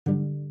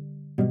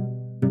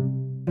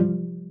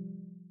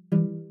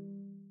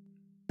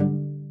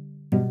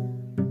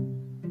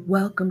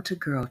Welcome to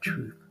Girl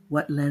Truth.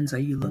 What lens are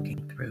you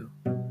looking through?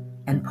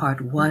 And part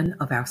one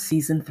of our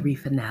season 3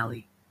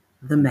 finale,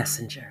 The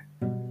Messenger,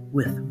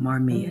 with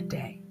Marmia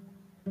Day.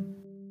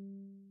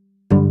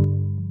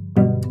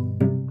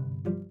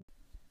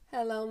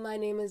 Hello, my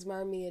name is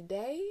Marmia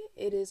Day.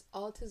 It is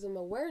Autism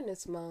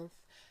Awareness Month,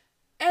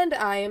 and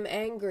I am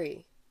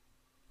angry.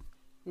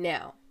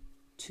 Now,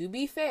 to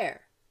be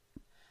fair,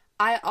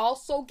 I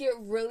also get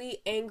really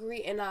angry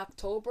in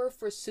October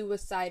for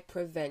Suicide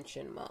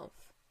Prevention Month.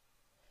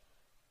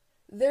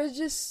 There's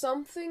just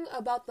something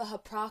about the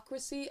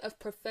hypocrisy of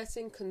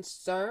professing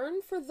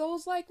concern for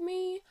those like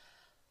me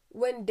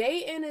when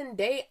day in and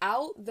day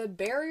out, the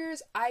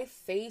barriers I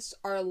face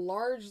are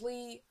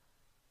largely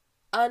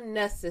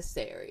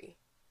unnecessary.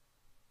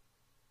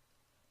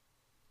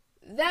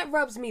 That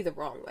rubs me the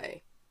wrong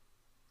way.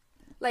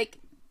 Like,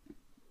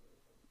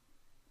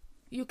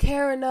 you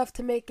care enough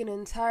to make an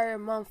entire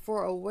month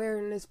for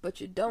awareness,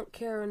 but you don't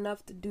care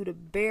enough to do the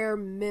bare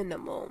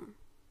minimum.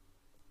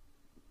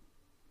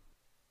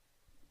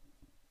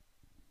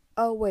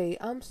 Oh wait,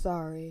 I'm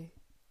sorry.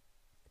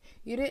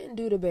 You didn't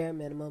do the bare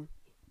minimum.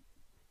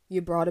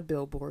 You brought a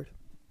billboard.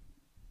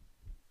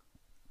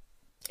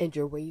 And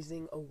you're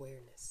raising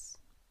awareness.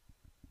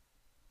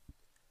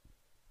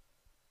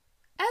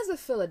 As a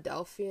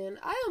Philadelphian,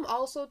 I am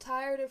also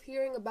tired of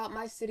hearing about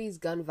my city's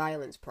gun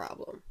violence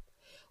problem.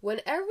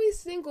 When every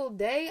single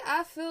day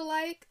I feel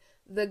like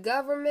the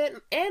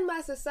government and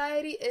my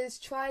society is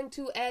trying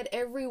to add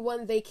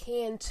everyone they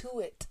can to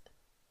it.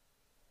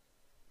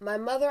 My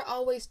mother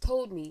always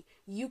told me,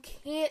 you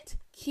can't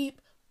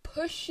keep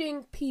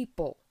pushing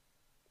people.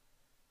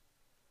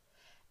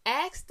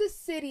 Ask the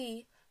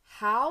city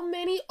how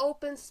many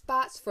open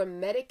spots for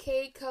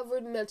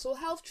Medicaid-covered mental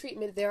health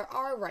treatment there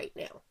are right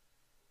now.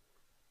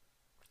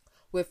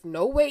 With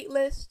no wait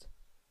list,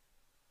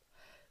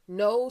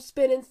 no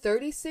spending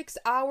 36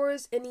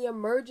 hours in the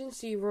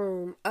emergency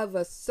room of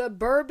a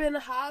suburban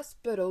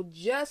hospital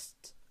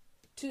just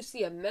to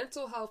see a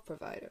mental health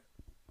provider.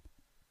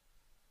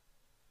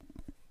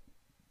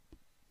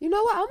 You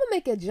know what? I'm going to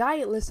make a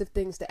giant list of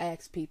things to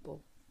ask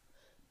people.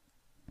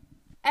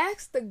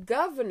 Ask the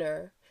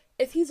governor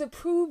if he's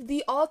approved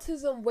the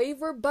autism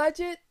waiver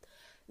budget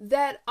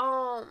that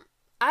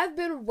I've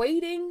been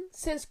waiting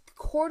since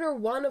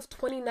Q1 of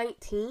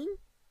 2019.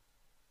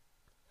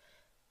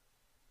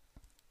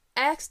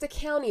 Ask the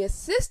county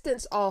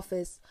assistance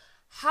office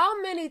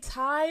how many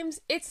times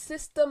its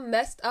system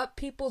messed up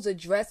people's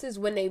addresses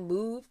when they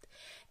moved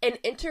and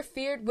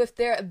interfered with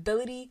their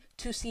ability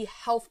to see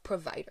health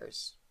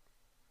providers.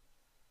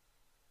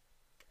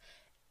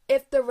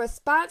 If the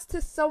response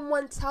to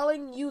someone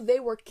telling you they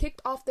were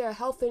kicked off their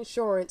health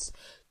insurance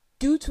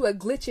due to a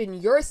glitch in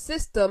your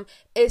system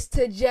is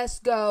to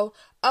just go,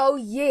 oh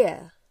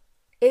yeah,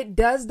 it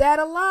does that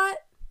a lot,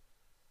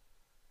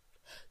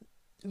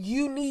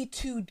 you need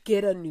to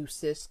get a new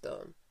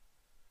system.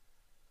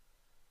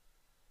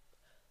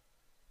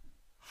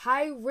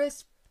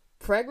 High-risk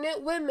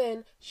pregnant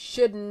women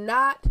should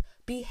not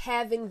be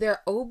having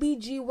their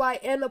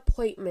OBGYN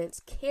appointments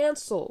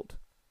canceled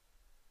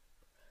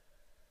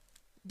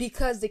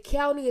because the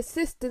county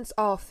assistance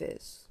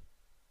office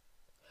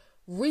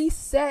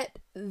reset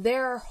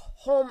their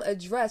home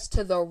address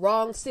to the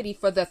wrong city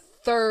for the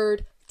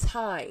third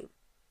time.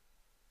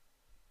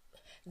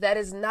 That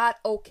is not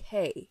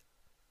okay.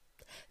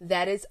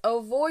 That is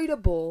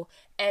avoidable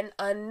and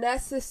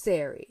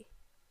unnecessary.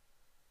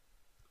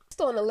 Next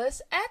on the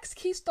list, ask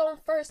Keystone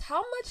First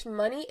how much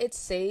money it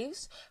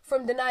saves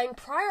from denying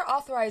prior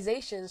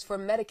authorizations for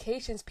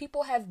medications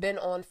people have been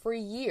on for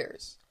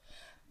years.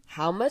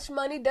 How much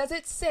money does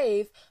it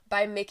save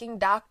by making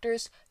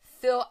doctors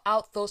fill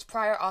out those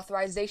prior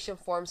authorization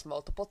forms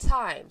multiple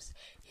times?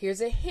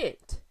 Here's a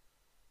hint.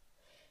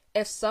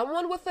 If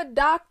someone with a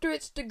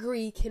doctorate's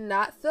degree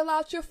cannot fill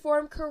out your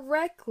form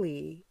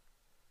correctly,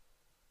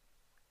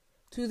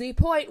 to the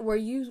point where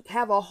you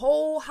have a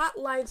whole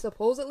hotline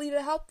supposedly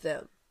to help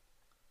them,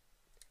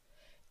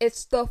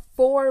 it's the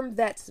form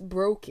that's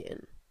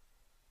broken.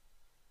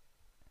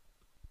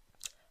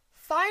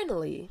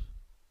 Finally,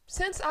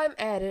 since I'm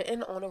at it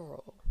and on a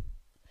roll,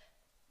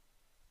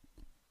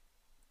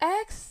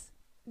 ask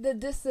the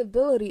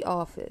disability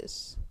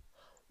office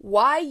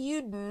why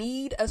you'd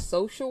need a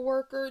social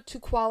worker to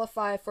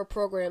qualify for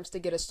programs to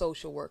get a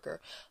social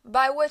worker.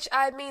 By which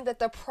I mean that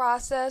the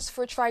process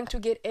for trying to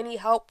get any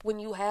help when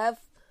you have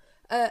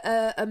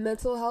a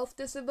mental health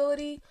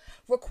disability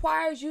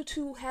requires you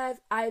to have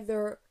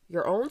either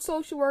your own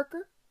social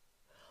worker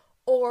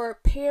or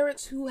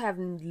parents who have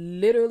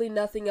literally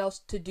nothing else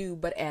to do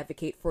but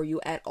advocate for you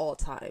at all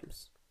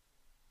times.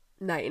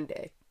 Night and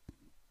day.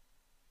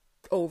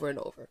 Over and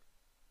over.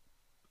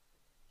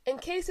 In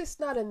case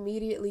it's not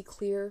immediately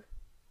clear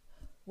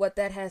what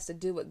that has to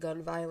do with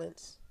gun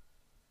violence,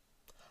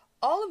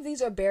 all of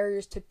these are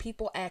barriers to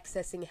people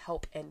accessing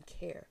help and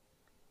care.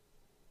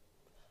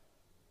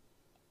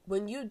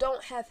 When you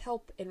don't have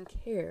help and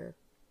care,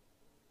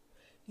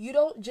 you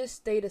don't just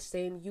stay the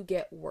same, you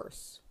get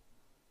worse.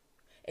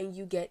 And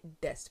you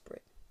get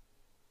desperate.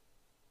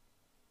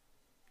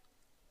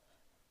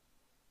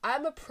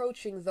 I'm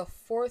approaching the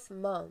 4th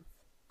month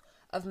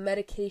of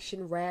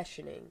medication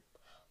rationing,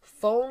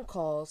 phone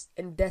calls,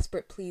 and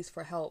desperate pleas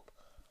for help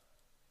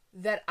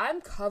that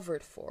I'm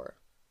covered for.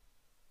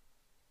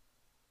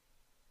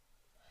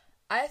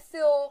 I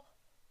feel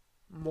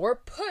more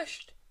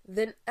pushed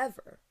than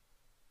ever.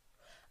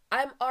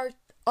 I'm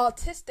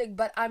autistic,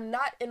 but I'm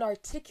not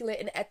inarticulate,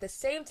 and at the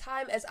same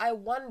time as I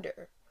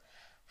wonder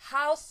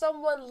how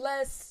someone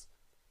less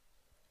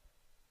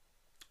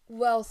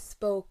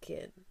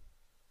well-spoken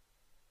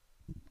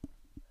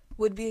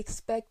would be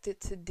expected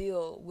to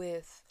deal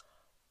with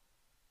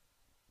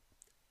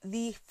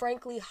the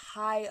frankly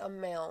high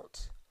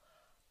amount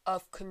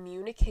of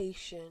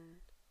communication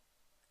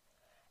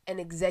and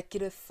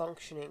executive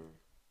functioning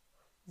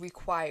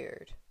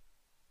required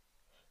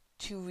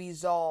to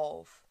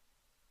resolve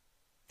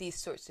these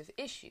sorts of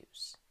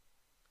issues.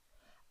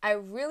 I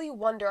really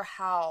wonder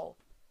how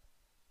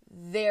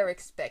they're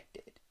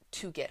expected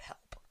to get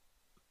help.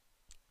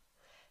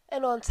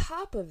 And on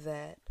top of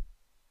that,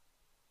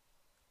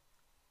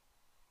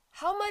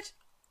 how much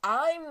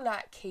I'm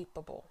not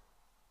capable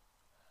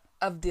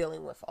of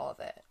dealing with all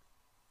that.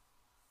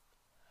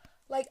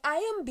 Like, I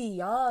am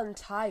beyond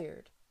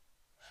tired.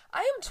 I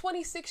am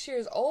 26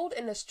 years old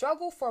in the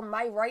struggle for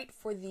my right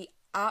for the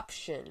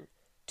option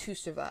to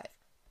survive.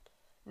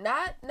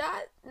 Not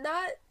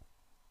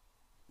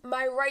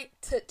my right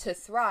to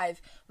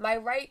thrive, my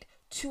right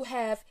to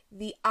have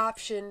the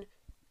option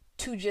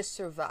to just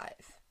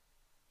survive.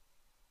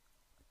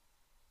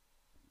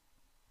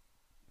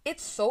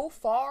 It's so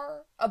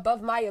far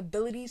above my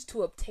abilities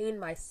to obtain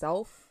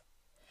myself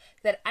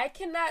that I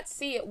cannot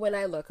see it when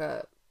I look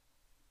up.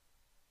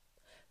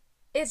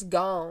 It's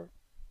gone.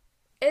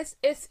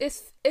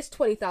 It's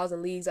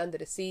 20,000 leagues under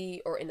the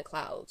sea or in the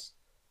clouds.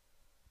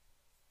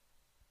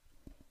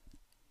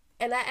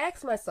 And I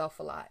ask myself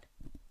a lot,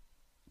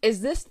 is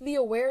this the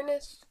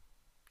awareness?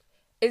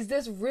 Is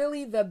this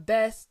really the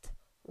best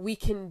we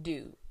can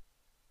do?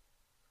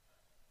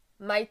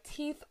 My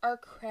teeth are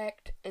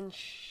cracked and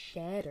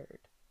shattered.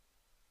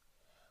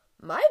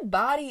 My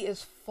body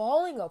is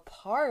falling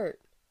apart.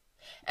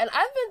 And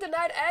I've been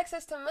denied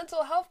access to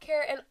mental health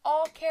care and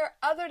all care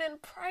other than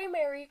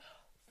primary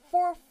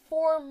for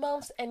 4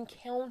 months and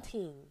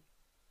counting.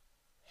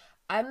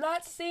 I'm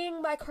not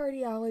seeing my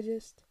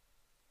cardiologist.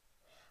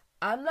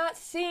 I'm not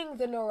seeing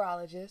the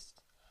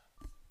neurologist.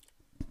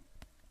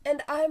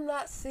 And I'm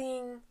not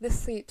seeing the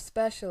sleep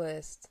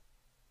specialist.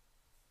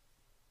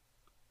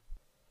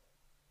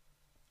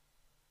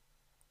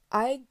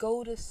 I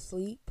go to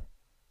sleep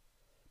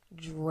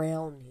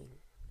drowning.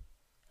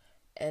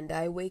 And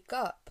I wake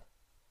up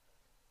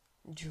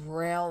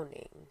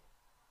drowning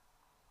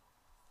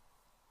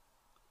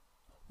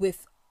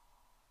with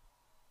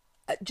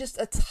just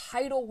a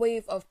tidal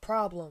wave of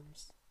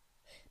problems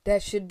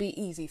that should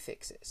be easy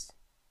fixes,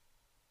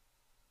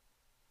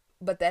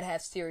 but that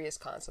have serious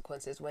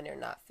consequences when they're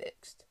not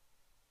fixed.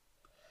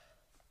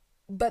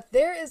 But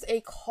there is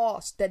a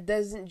cost that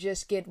doesn't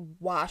just get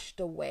washed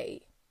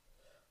away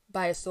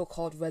by a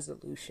so-called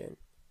resolution.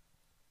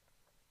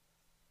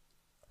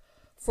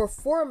 For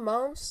 4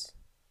 months,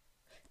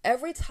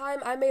 every time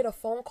I made a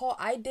phone call,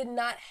 I did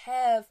not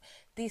have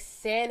the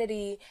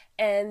sanity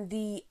and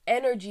the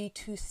energy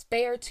to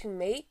spare to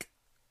make.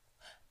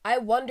 I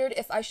wondered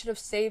if I should have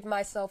saved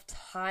myself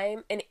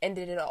time and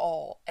ended it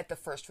all at the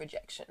first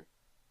rejection.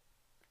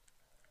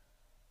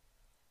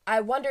 I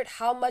wondered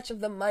how much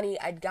of the money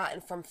I'd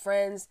gotten from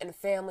friends and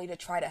family to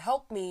try to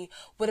help me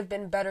would have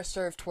been better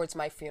served towards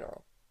my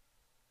funeral.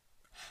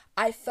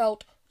 I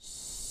felt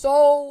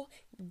so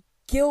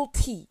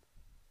guilty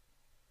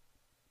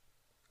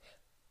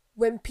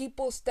when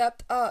people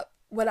stepped up,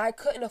 when I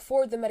couldn't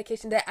afford the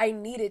medication that I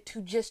needed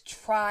to just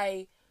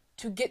try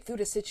to get through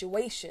the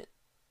situation.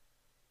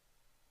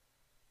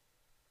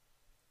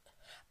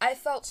 I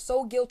felt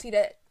so guilty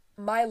that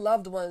my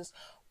loved ones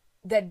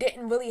that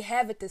didn't really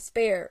have it to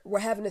spare were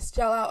having to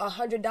shell out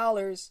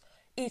 $100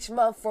 each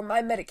month for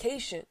my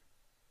medication.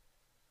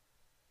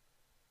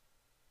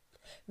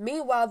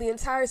 Meanwhile, the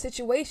entire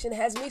situation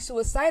has me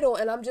suicidal,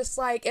 and I'm just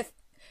like, if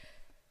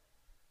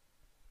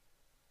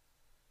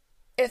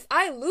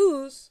I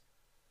lose,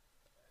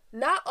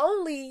 not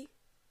only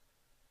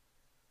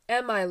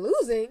am I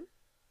losing,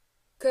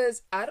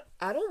 because I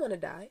don't want to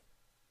die,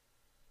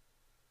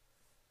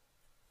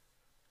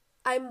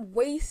 I'm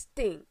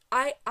wasting.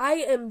 I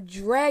am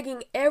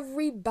dragging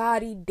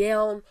everybody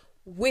down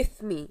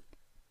with me.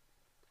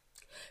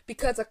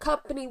 Because a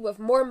company with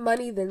more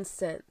money than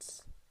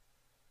sense,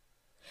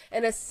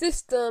 and a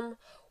system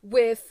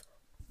with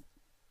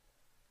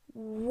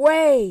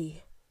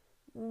way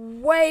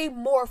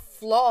more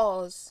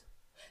flaws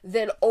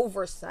than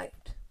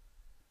oversight.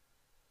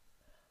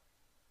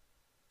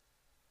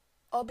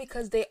 All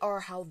because they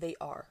are how they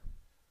are.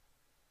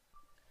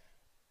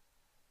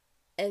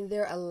 And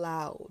they're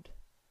allowed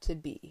to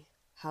be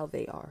how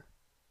they are.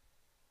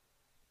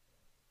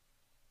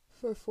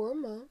 For 4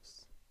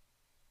 months,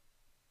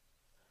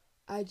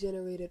 I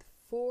generated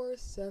 4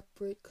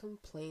 separate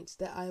complaints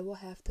that I will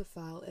have to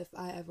file if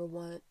I ever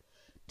want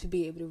to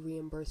be able to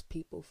reimburse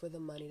people for the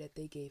money that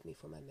they gave me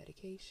for my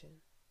medication.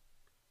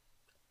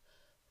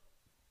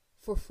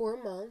 For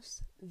 4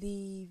 months,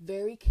 the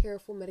very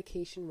careful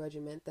medication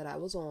regimen that I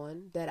was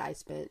on, that I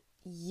spent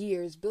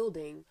years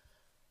building,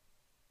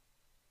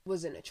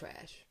 was in the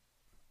trash.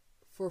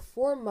 For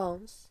 4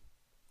 months,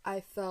 I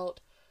felt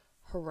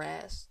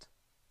harassed.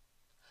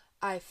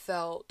 I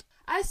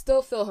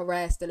still feel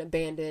harassed and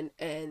abandoned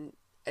and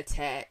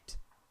attacked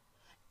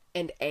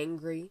and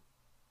angry.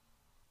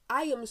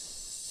 I am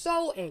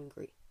so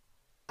angry.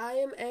 I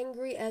am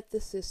angry at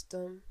the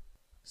system.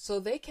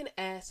 So they can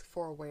ask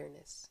for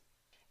awareness.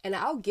 And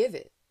I'll give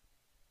it.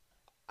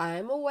 I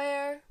am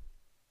aware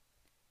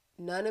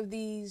none of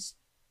these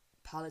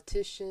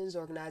politicians,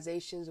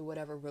 organizations, or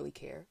whatever really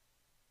care.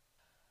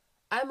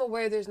 I'm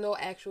aware there's no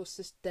actual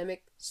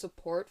systemic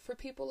support for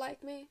people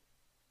like me.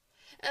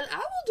 And I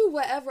will do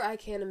whatever I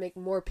can to make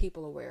more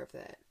people aware of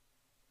that.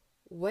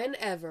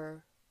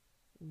 Whenever,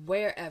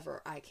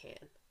 wherever I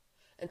can.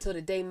 Until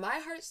the day my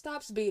heart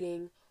stops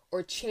beating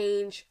or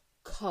change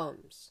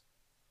comes.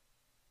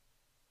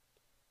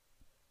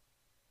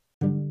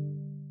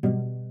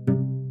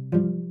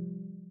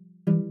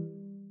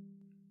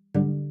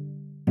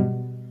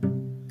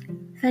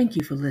 Thank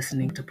you for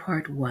listening to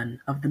part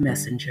 1 of The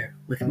Messenger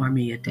with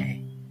Marmia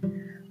Day.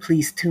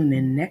 Please tune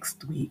in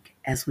next week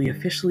as we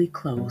officially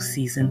close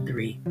season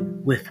 3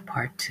 with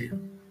part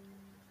 2.